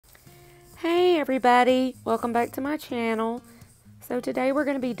everybody, welcome back to my channel. So today we're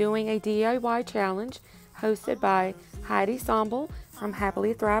going to be doing a DIY challenge hosted by Heidi Sonboul from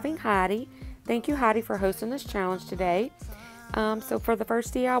Happily Thriving Heidi. Thank you, Heidi, for hosting this challenge today. So for the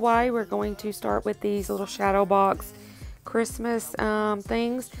first DIY, we're going to start with these little shadow box Christmas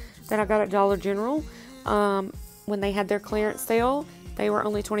things that I got at Dollar General. When they had their clearance sale, they were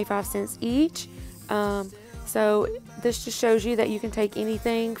only 25 cents each. So this just shows you that you can take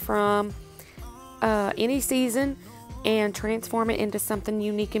anything from any season and transform it into something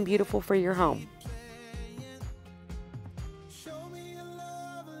unique and beautiful for your home.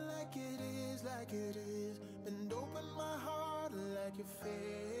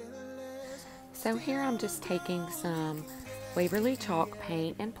 So here I'm just taking some Waverly chalk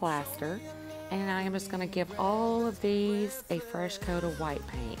paint and plaster, and I am just going to give all of these a fresh coat of white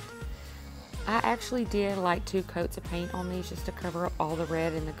paint. I actually did like 2 coats of paint on these just to cover up all the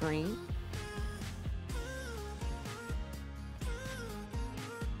red and the green.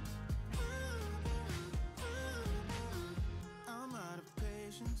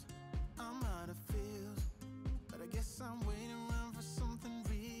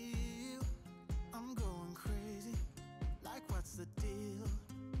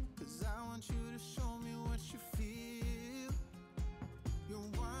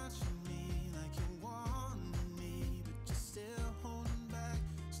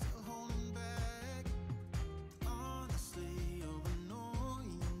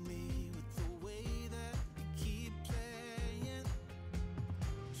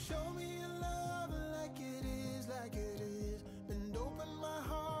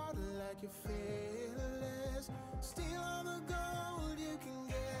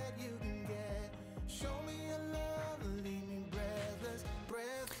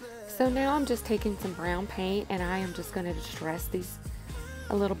 So now I'm just taking some brown paint and I am just going to distress these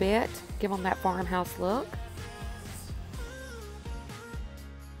a little bit, give them that farmhouse look.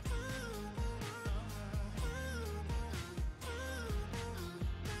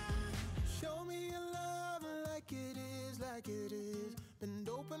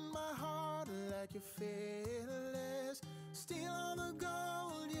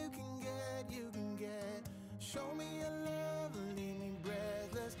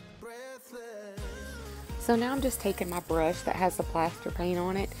 So now I'm just taking my brush that has the plaster paint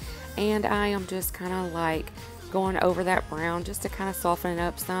on it, and I am just kind of like going over that brown just to kind of soften it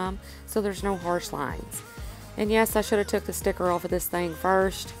up some so there's no harsh lines. And yes, I should have took the sticker off of this thing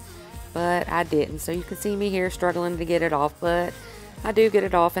first, but I didn't. So you can see me here struggling to get it off, but I do get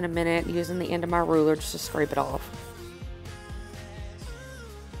it off in a minute using the end of my ruler just to scrape it off.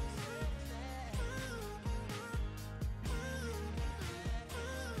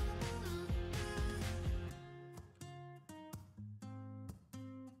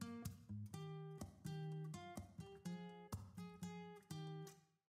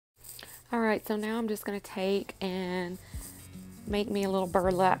 Alright, so now I'm just going to take and make me a little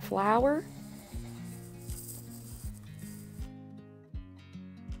burlap flower.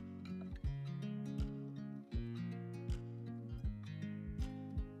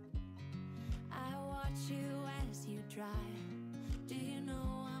 I watch you as you drive. Do you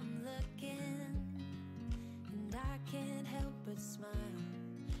know I'm looking? And I can't help but smile.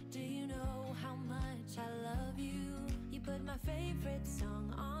 Do you know how much I love you? You put my favorite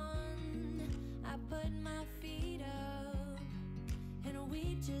song on. I put my feet up and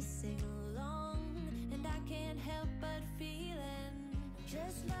we just sing along, and I can't help but feeling,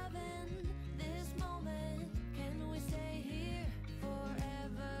 just loving this moment. Can we stay here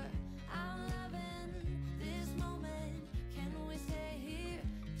forever? I'm loving this moment. Can we stay here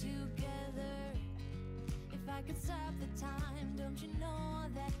together? If I could stop the time, don't you know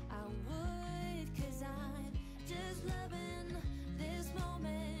that I would? 'Cause I'm just loving this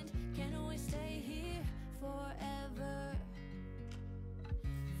moment. Can we stay here forever?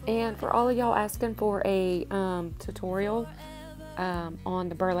 And for all of y'all asking for a tutorial on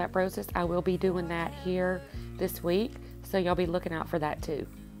the burlap roses, I will be doing that here this week, so y'all be looking out for that too.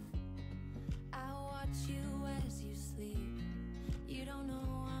 I watch you as you sleep. You don't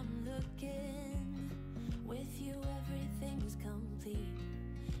know I'm looking. With you everything's complete.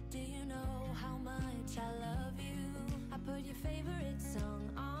 Do you know how much I love you? I put your favorite song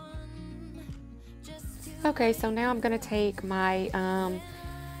on just to. Okay, so now I'm going to take my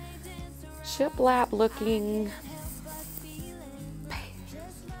shiplap looking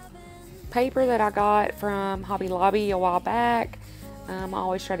paper that I got from Hobby Lobby a while back. I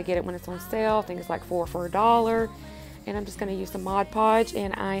always try to get it when it's on sale. I think it's like 4 for $1. And I'm just going to use some Mod Podge,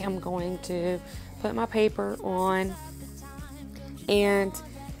 and I am going to put my paper on and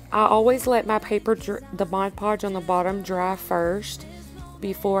I always let my the Mod Podge on the bottom dry first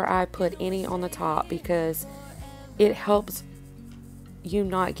before I put any on the top, because it helps you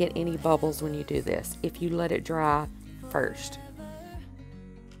not get any bubbles when you do this if you let it dry first.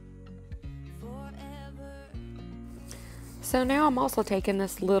 So now I'm also taking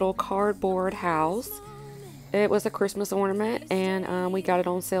this little cardboard house. It was a Christmas ornament, and we got it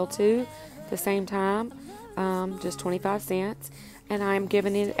on sale too at the same time, just 25 cents. And I'm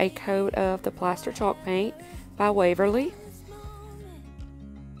giving it a coat of the plaster chalk paint by Waverly.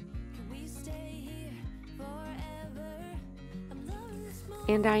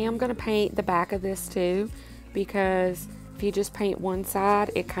 And I am going to paint the back of this too, because if you just paint one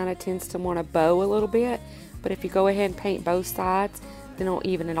side, it kind of tends to want to bow a little bit. But if you go ahead and paint both sides, then it'll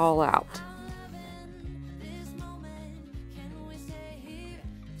even it all out.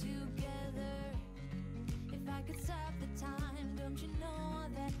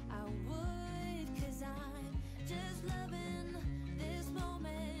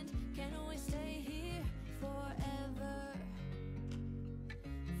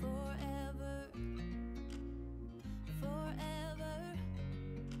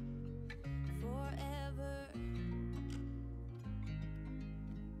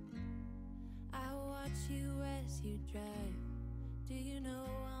 You as you drive, do you know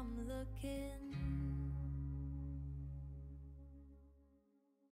I'm looking?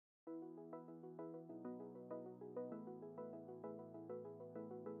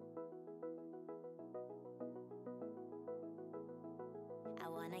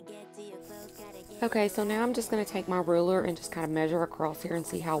 Okay, so now I'm just going to take my ruler and just kind of measure across here and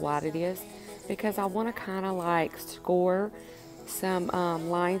see how wide it is, because I want to kind of like score some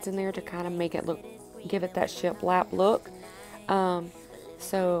lines in there to kind of make it look, give it that shiplap look.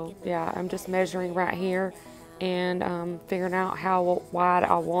 So yeah, I'm just measuring right here and figuring out how wide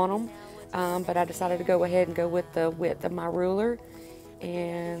I want them. But I decided to go ahead and go with the width of my ruler,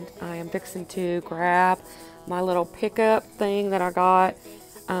 and I am fixing to grab my little pickup thing that I got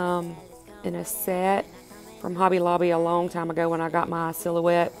in a set from Hobby Lobby a long time ago when I got my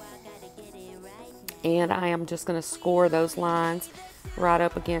silhouette, and I am just going to score those lines right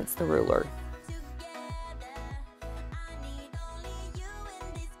up against the ruler.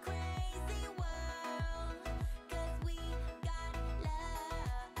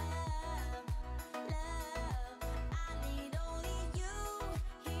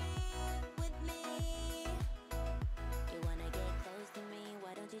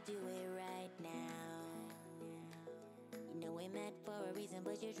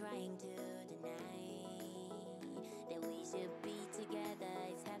 But you're trying to deny that we should be together.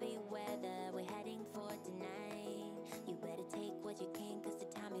 It's heavy weather, we're heading for tonight. You better take what you can, cause the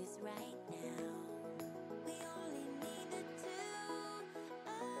time is right now. We only need the two of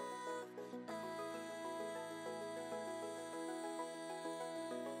us.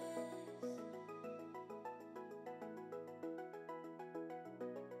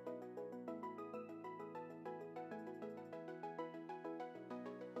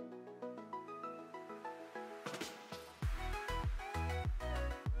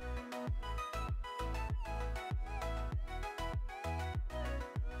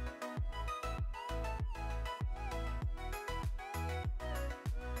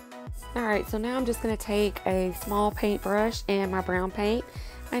 Alright, so now I'm just going to take a small paintbrush and my brown paint,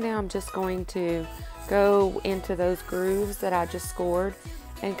 and now I'm just going to go into those grooves that I just scored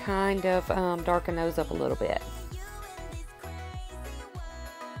and kind of darken those up a little bit.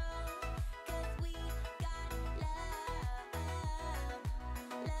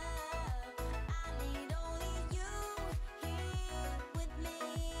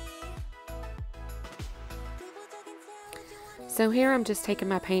 So here I'm just taking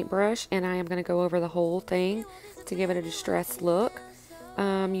my paintbrush and I am going to go over the whole thing to give it a distressed look.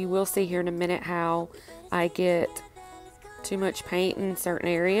 You will see here in a minute how I get too much paint in certain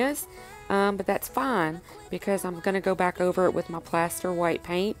areas, but that's fine because I'm going to go back over it with my plaster white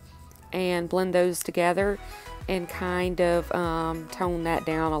paint and blend those together and kind of tone that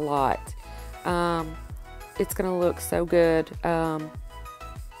down a lot. It's going to look so good.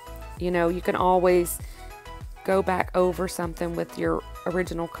 You know, you can always go back over something with your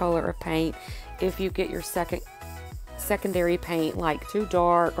original color of paint if you get your secondary paint like too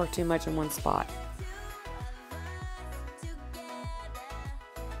dark or too much in one spot.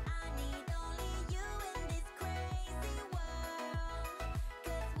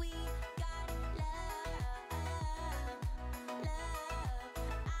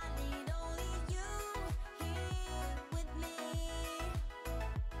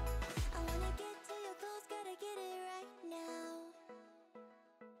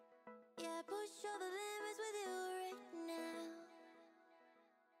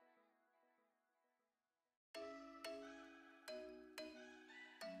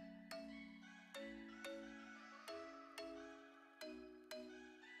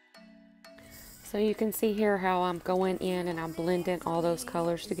 So you can see here how I'm going in and I'm blending all those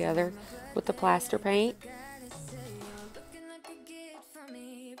colors together with the plaster paint. Looking like a gift for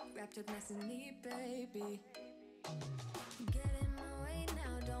me, wrapped up nice and neat, baby. Get in my way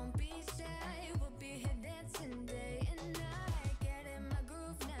now, don't be shy. We'll be here dancing day and night. Get in my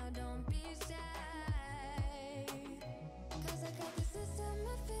groove now, don't be shy. Cause I got this list of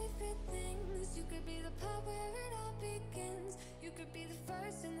my favorite things. You could be the part where it all begins. You could be the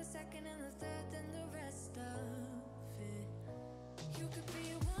first and the second and the third and the rest of it. You could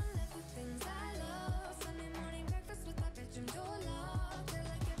be one of the things I love. Sunday morning breakfast with my bedroom door locked. I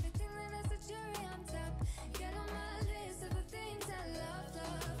like everything that has a cherry on top. Get on my list of the things I love,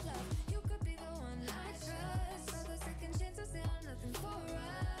 love, love. You could be the one I trust. For the second chances, they are nothing for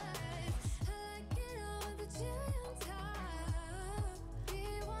us. I like it all with the cherry on top. Be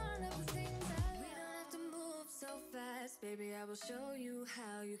one of the things I love. We don't have to move so fast, baby. I will show you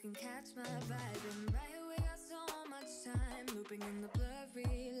how you can catch my vibe. And right away, got so much time looping in the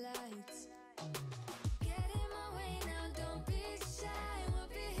blurry lights. Get in my way now, don't be shy. We'll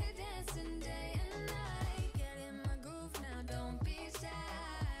be here dancing day and night. Get in my groove now, don't be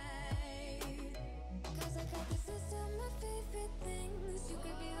shy. Cause I got this list of my favorite things. You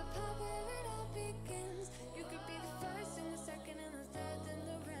could be the part where it all begins. You could be the first and the second and the third and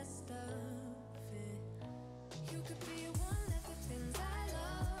the rest of it. You could be one of the things I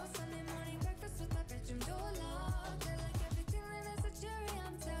love. Sunday morning breakfast with my bedroom door locked. I like everything that has a cherry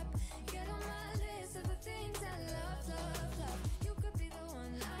on top. Get on my list of the things I love, love, love. You could be the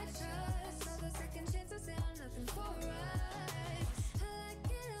one I trust. All the second chances, they are nothing for us. I like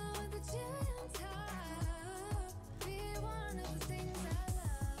it all with the cherry on top. Be one of the things I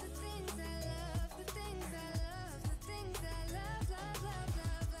love. The things I love, the things I love, the things I love, love, love,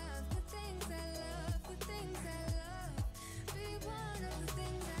 love, love. The things I love, the things I love. Be one of the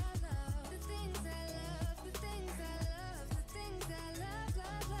things I love. The things I love, the things I love, the things I love,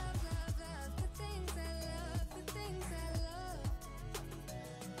 love, love, love, love. The things I love, the things I love.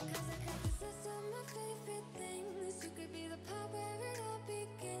 Cause I got this list of my favorite things. You could be the part where it all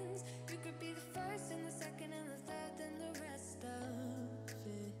begins. You could be the first and the second and the third and the rest of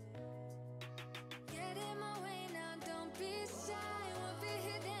it. Get in my way now, don't be shy. We'll be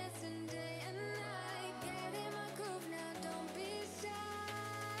here dancing day and night. Get in my groove now, don't be shy.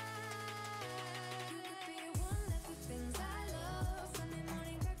 You could be one of the things I love. Sunday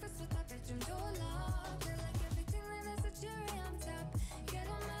morning breakfast with my bedroom door locked. I like everything that has a cherry on top. Get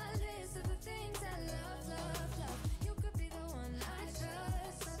on my list of the things I love, love, love. You could be the one I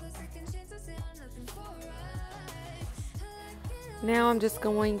trust. All the second chances, they are nothing for us. I like it all. Now I'm just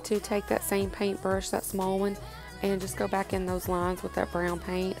going to take that same paintbrush, that small one, and just go back in those lines with that brown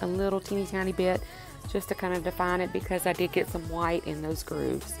paint a little teeny tiny bit just to kind of define it, because I did get some white in those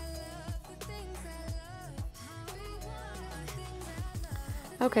grooves.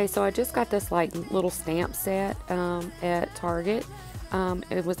 Okay, so I just got this like little stamp set at Target.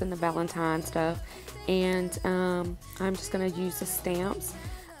 It was in the Valentine stuff, and I'm just going to use the stamps.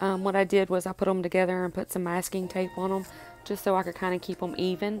 What I did was I put them together and put some masking tape on them just so I could kind of keep them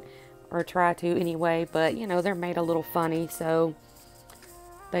even, or try to anyway, but you know, they're made a little funny, so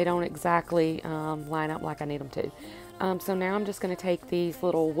they don't exactly line up like I need them to. So now I'm just going to take these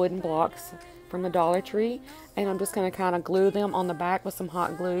little wooden blocks from the Dollar Tree, and I'm just going to kind of glue them on the back with some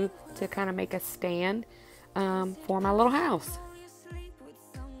hot glue to kind of make a stand for my little house. You sleep with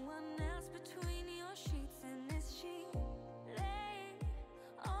someone else between your sheets, and is she laying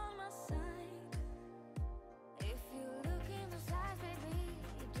on my side? If you look in those eyes, baby,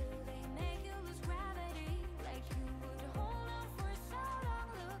 do they make you lose gravity? Like you would hold on for so long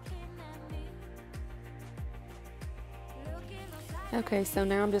looking at me. Look in those eyes. Okay, so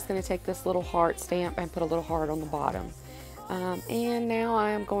now I'm just going to take this little heart stamp and put a little heart on the bottom. And now I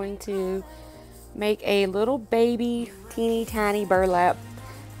am going to make a little baby teeny tiny burlap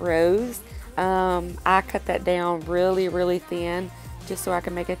rose. I cut that down really, really thin just so I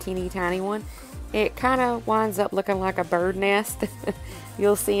can make a teeny tiny one. It kind of winds up looking like a bird nest.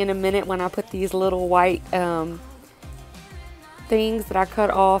 You'll see in a minute when I put these little white things that I cut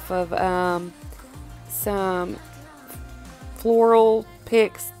off of some floral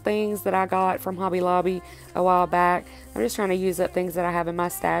picks things that I got from Hobby Lobby a while back. I'm just trying to use up things that I have in my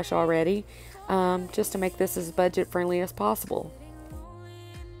stash already, just to make this as budget friendly as possible.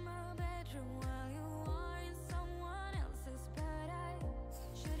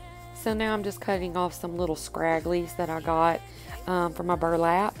 So now I'm just cutting off some little scragglies that I got from my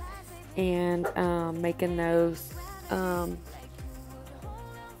burlap, and making those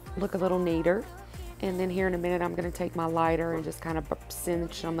look a little neater. And then here in a minute I'm going to take my lighter and just kind of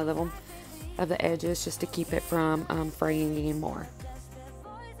singe some of them of the edges just to keep it from fraying anymore.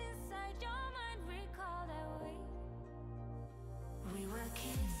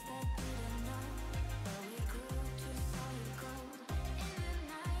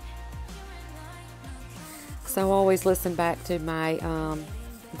 So I always listen back to my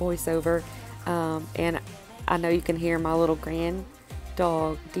voiceover, and I know you can hear my little grand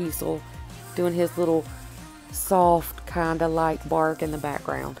dog Diesel doing his little soft kind of like bark in the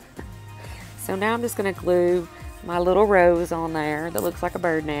background. So now I'm just going to glue my little rose on there that looks like a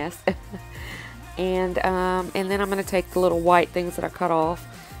bird nest. and then I'm going to take the little white things that I cut off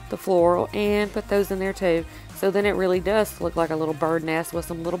the floral and put those in there too. So then it really does look like a little bird nest with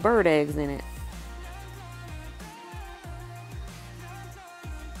some little bird eggs in it.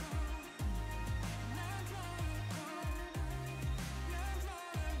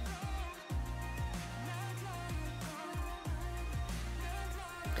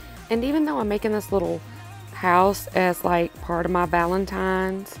 And even though I'm making this little house as like part of my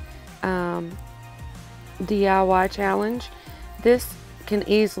Valentines DIY challenge, this can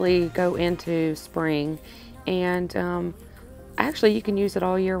easily go into spring, and actually you can use it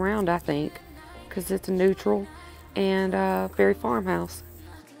all year round, I think, because it's a neutral and very farmhouse.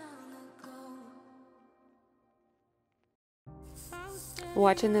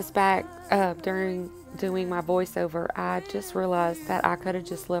 Watching this back during doing my voiceover, I just realized that I could have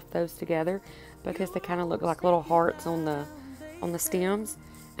just left those together because they kind of look like little hearts on the stems,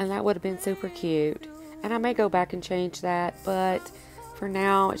 and that would have been super cute. And I may go back and change that, but for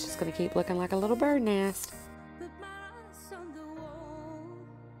now it's just going to keep looking like a little bird nest.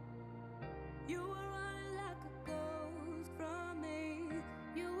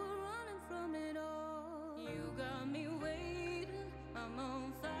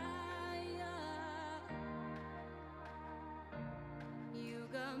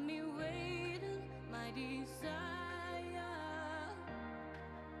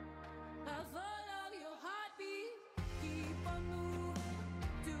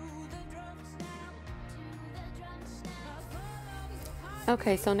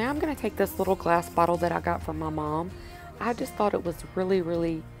 Okay, so now I'm going to take this little glass bottle that I got from my mom. I just thought it was really,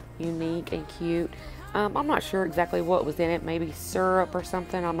 really unique and cute. I'm not sure exactly what was in it, maybe syrup or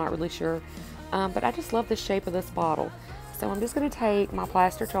something, I'm not really sure. But I just love the shape of this bottle. So I'm just going to take my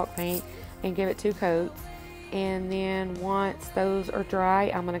plaster chalk paint and give it 2 coats. And then once those are dry,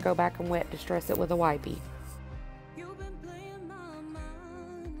 I'm going to go back and wet distress it with a wipey.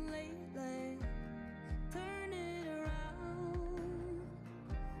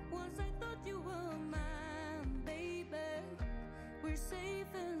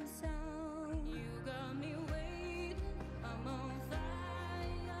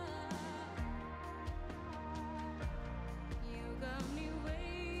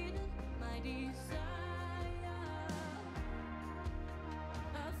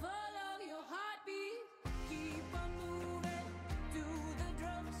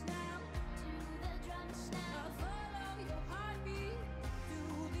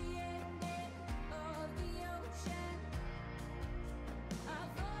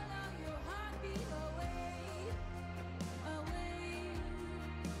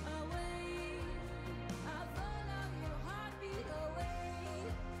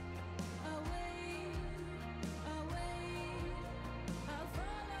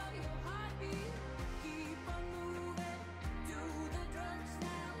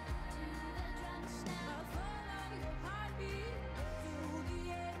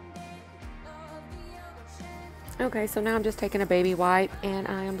 Okay, so now I'm just taking a baby wipe and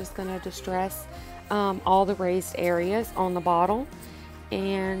I am just going to distress all the raised areas on the bottle,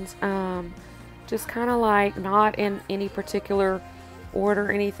 and just kind of like not in any particular order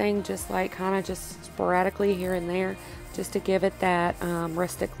or anything, just like kind of just sporadically here and there, just to give it that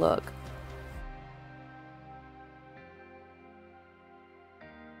rustic look.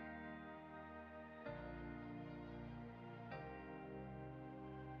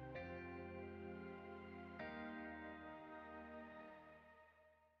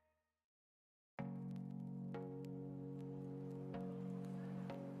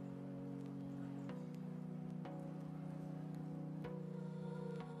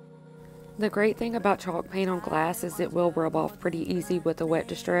 The great thing about chalk paint on glass is it will rub off pretty easy with a wet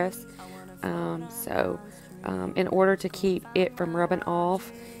distress. In order to keep it from rubbing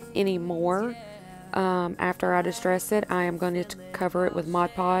off anymore, after I distress it, I am going to cover it with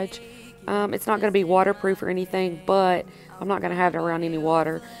Mod Podge. It's not going to be waterproof or anything, but I'm not going to have it around any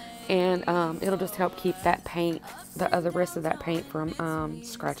water. And it'll just help keep that paint, the rest of that paint from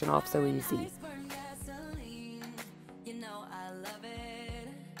scratching off so easy.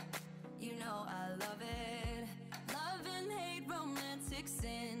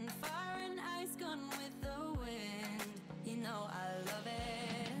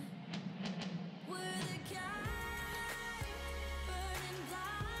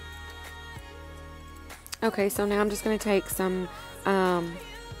 Okay, so now I'm just going to take some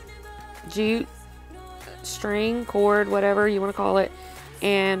jute string, cord, whatever you want to call it,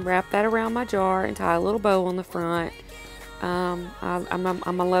 and wrap that around my jar and tie a little bow on the front.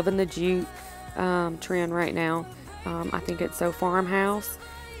 I'm loving the jute trend right now. I think it's so Farmhouse,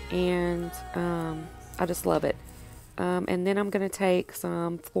 and I just love it. And then I'm going to take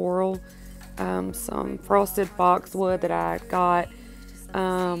some floral, some frosted boxwood that I got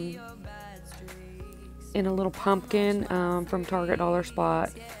in a little pumpkin from Target Dollar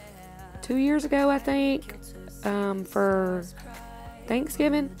Spot 2 years ago, I think, for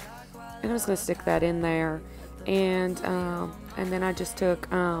Thanksgiving. And I'm just going to stick that in there. And then I just took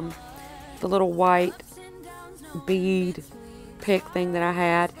the little white bead pick thing that I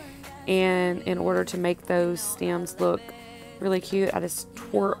had, and in order to make those stems look really cute, I just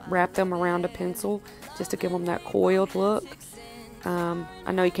wrapped them around a pencil just to give them that coiled look.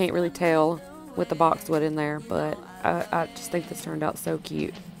 I know you can't really tell with the boxwood in there, but I just think this turned out so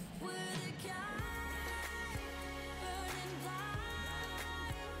cute.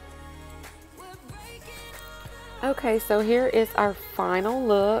 Okay, so here is our final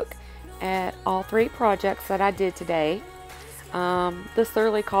look at all 3 projects that I did today. This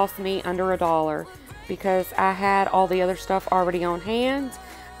literally cost me under $1 because I had all the other stuff already on hand.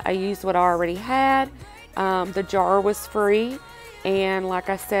 I used what I already had. The jar was free, and like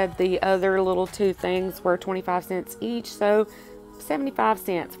I said, the other little 2 things were 25 cents each, so 75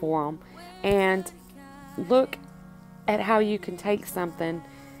 cents for them. And look at how you can take something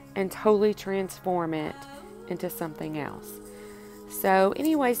and totally transform it into something else. So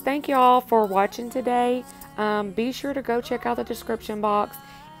anyways, thank you all for watching today. Be sure to go check out the description box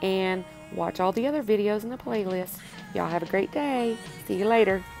and watch all the other videos in the playlist. Y'all have a great day. See you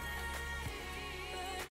later.